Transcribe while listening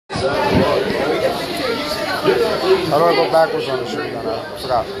How do I go backwards on the shirt? I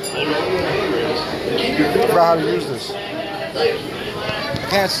forgot. I forgot how to use this. I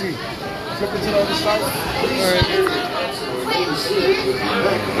can't see. Flip it to the other side.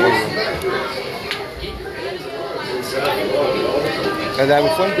 Has that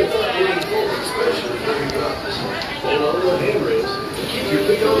been fun?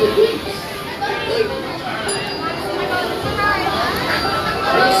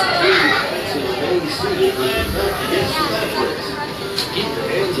 Keep your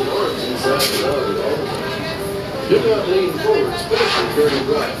hands and arms inside the dog. Do not lean forward, especially during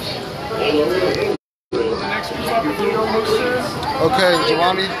grabs. Okay,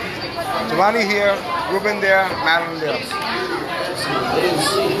 Giovanni here, Ruben there, Madeline there.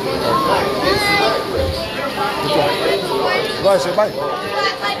 Go ahead, say bye.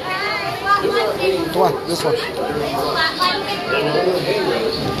 Come on, this one.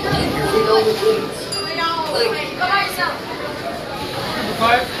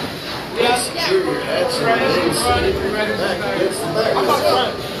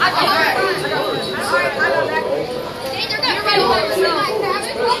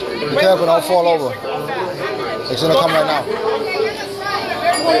 Be careful, don't fall over. It's gonna come right now.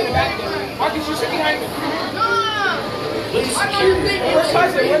 Marcus, you sit behind me. Please secure your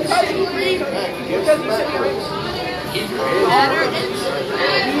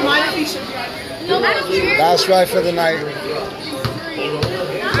That's right for the night.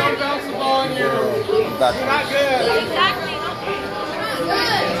 Don't bounce the ball in here. Not good.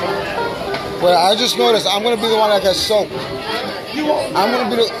 Well, I just noticed I'm gonna be the one that gets soaked. I'm gonna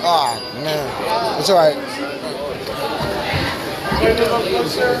be the. Ah, man. It's alright.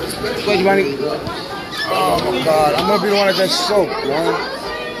 Wait, Giovanni. Oh my God, I'm gonna be the one that gets soaked, man.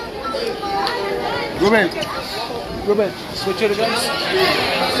 Ruben, switch it again.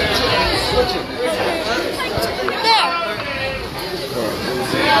 Switch it.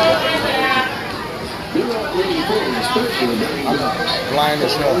 I'm blind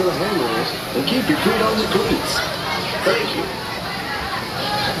as hell. And keep your feet on the cleats. Thank you.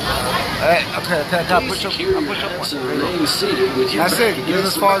 Hey, okay, I push up. I push up one. That's it. Get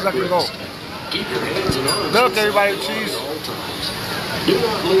as far as I can go. Keep your hands and arms. Look, everybody, cheese. Do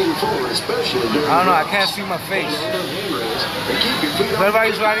not lean forward, especially during I don't know. I can't see my face. If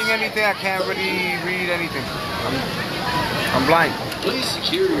everybody's writing anything, I can't really read anything. I'm blind. Please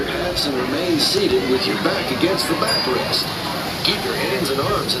secure your hats and remain seated with your back against the backrest. Keep your hands and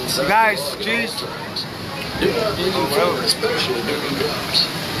arms inside. Guys, cheese. Do not lean forward, especially during drops.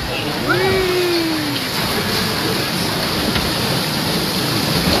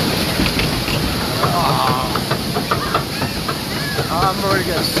 I'm already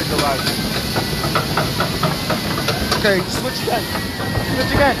getting sick of riding. Okay, switch again.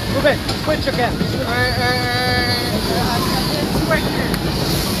 Switch again. Move it. Switch again.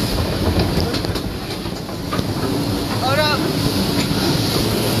 Hold up.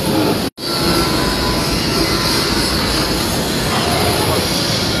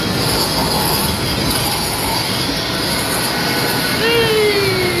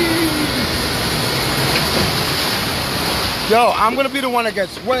 Yo, I'm gonna be the one that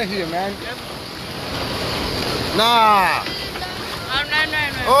gets wet here, man. Nah.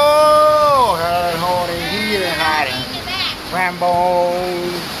 No. Oh, honey, he ain't hiding. Rambo.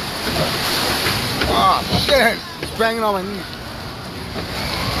 Oh, shit. It's banging on my knee.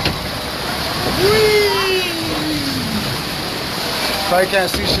 Whee! So you can't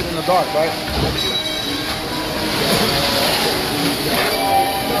see shit in the dark, right?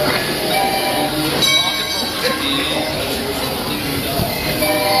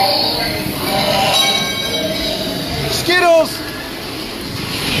 Skittles!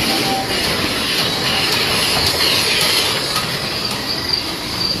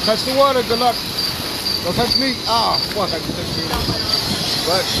 Touch the water, good luck. Don't touch me. Ah, fuck, I can touch me.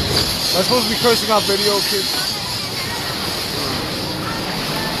 But I'm supposed to be cursing out video, kids.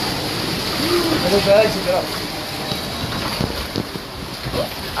 Get those bags and get up.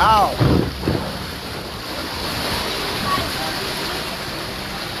 Ow.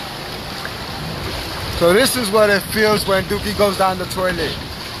 So this is what it feels when Dookie goes down the toilet.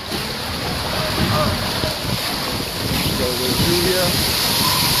 So we'll do here.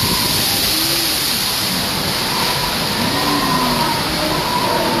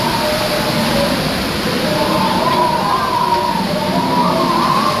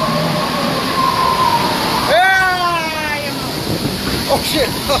 Oh shit!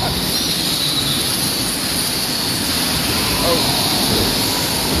 Oh.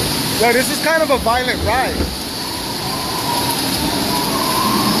 Yeah, this is kind of a violent ride.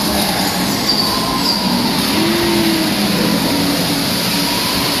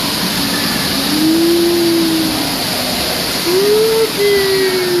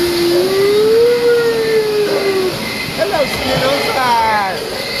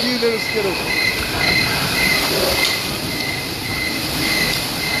 Skittles.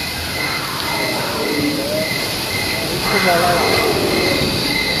 Put that light on.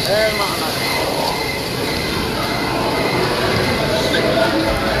 And my light.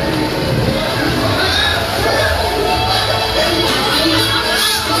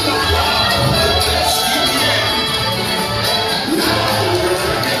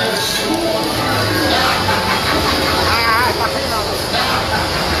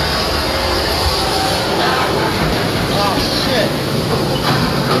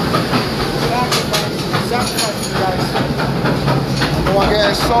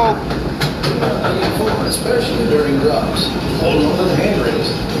 So, especially during drops. Hold on to the handrails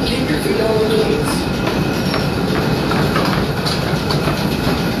and keep your feet on the cleats.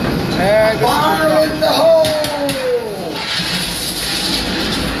 And fire in the hole!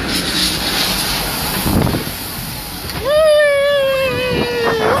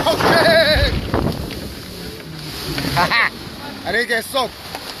 Okay! Haha! I didn't get soaked.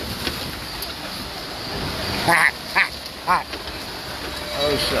 Ha ha ha!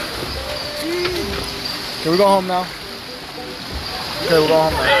 Oh shit. Can we go home now? Okay, we'll go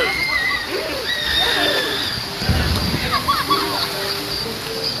home now.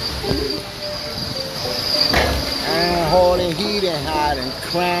 And holding heat and hot and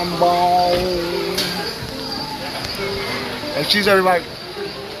crumble. And she's everybody.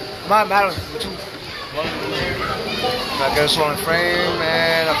 My matter. I get us on the frame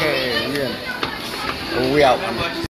and okay, yeah. We out.